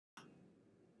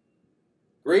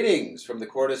Greetings from the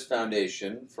Cordis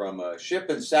Foundation from a ship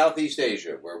in Southeast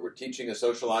Asia where we're teaching a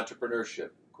social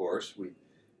entrepreneurship course.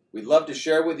 We'd love to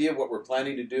share with you what we're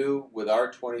planning to do with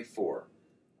R24.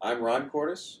 I'm Ron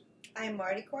Cordis. I'm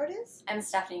Marty Cordis. I'm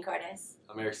Stephanie Cordis.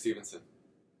 I'm Eric Stevenson.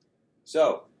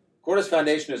 So, Cordis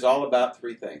Foundation is all about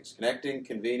three things: connecting,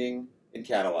 convening, and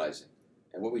catalyzing.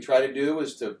 And what we try to do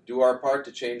is to do our part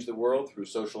to change the world through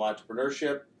social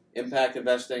entrepreneurship, impact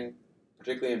investing,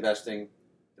 particularly investing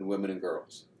in women and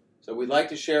girls. So we'd like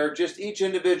to share just each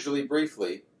individually,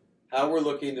 briefly, how we're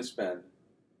looking to spend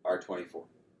R24.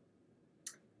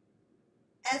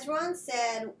 As Ron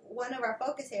said, one of our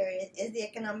focus areas is the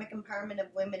economic empowerment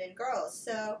of women and girls.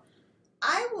 So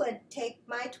I would take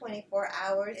my 24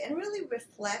 hours and really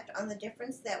reflect on the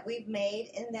difference that we've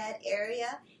made in that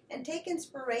area and take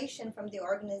inspiration from the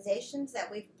organizations that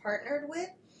we've partnered with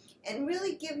and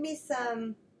really give me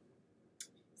some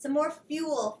more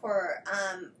fuel for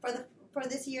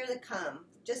this year to come,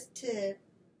 just to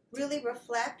really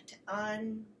reflect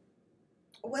on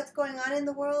what's going on in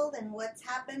the world and what's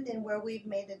happened and where we've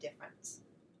made a difference.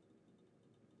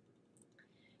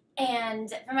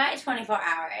 And for my 24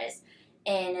 hours,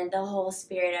 in the whole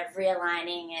spirit of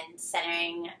realigning and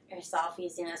centering yourself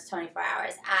using those 24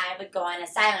 hours, I would go on a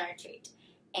silent retreat.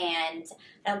 And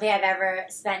I don't think I've ever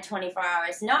spent 24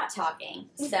 hours not talking.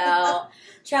 So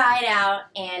try it out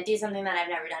and do something that I've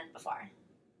never done before.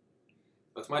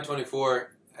 With my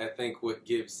 24, I think what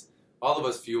gives all of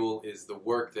us fuel is the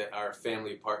work that our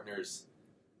family partners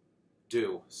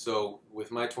do. So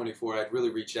with my 24, I'd really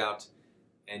reach out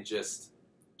and just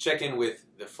check in with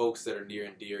the folks that are near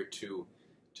and dear to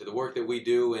the work that we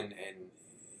do and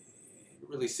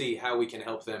really see how we can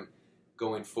help them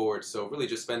going forward. So really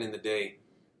just spending the day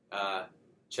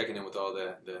checking in with all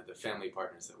the family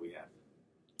partners that we have.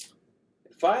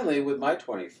 And finally, with my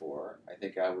 24, I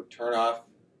think I would turn off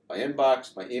my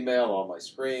inbox, my email, all my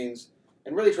screens,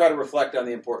 and really try to reflect on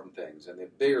the important things and the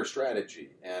bigger strategy.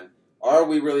 And are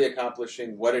we really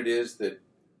accomplishing what it is that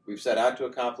we've set out to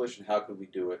accomplish, and how can we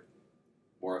do it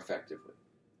more effectively?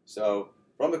 So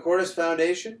from the Cordis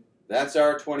Foundation, that's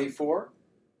R24,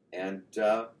 and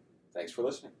thanks for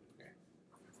listening.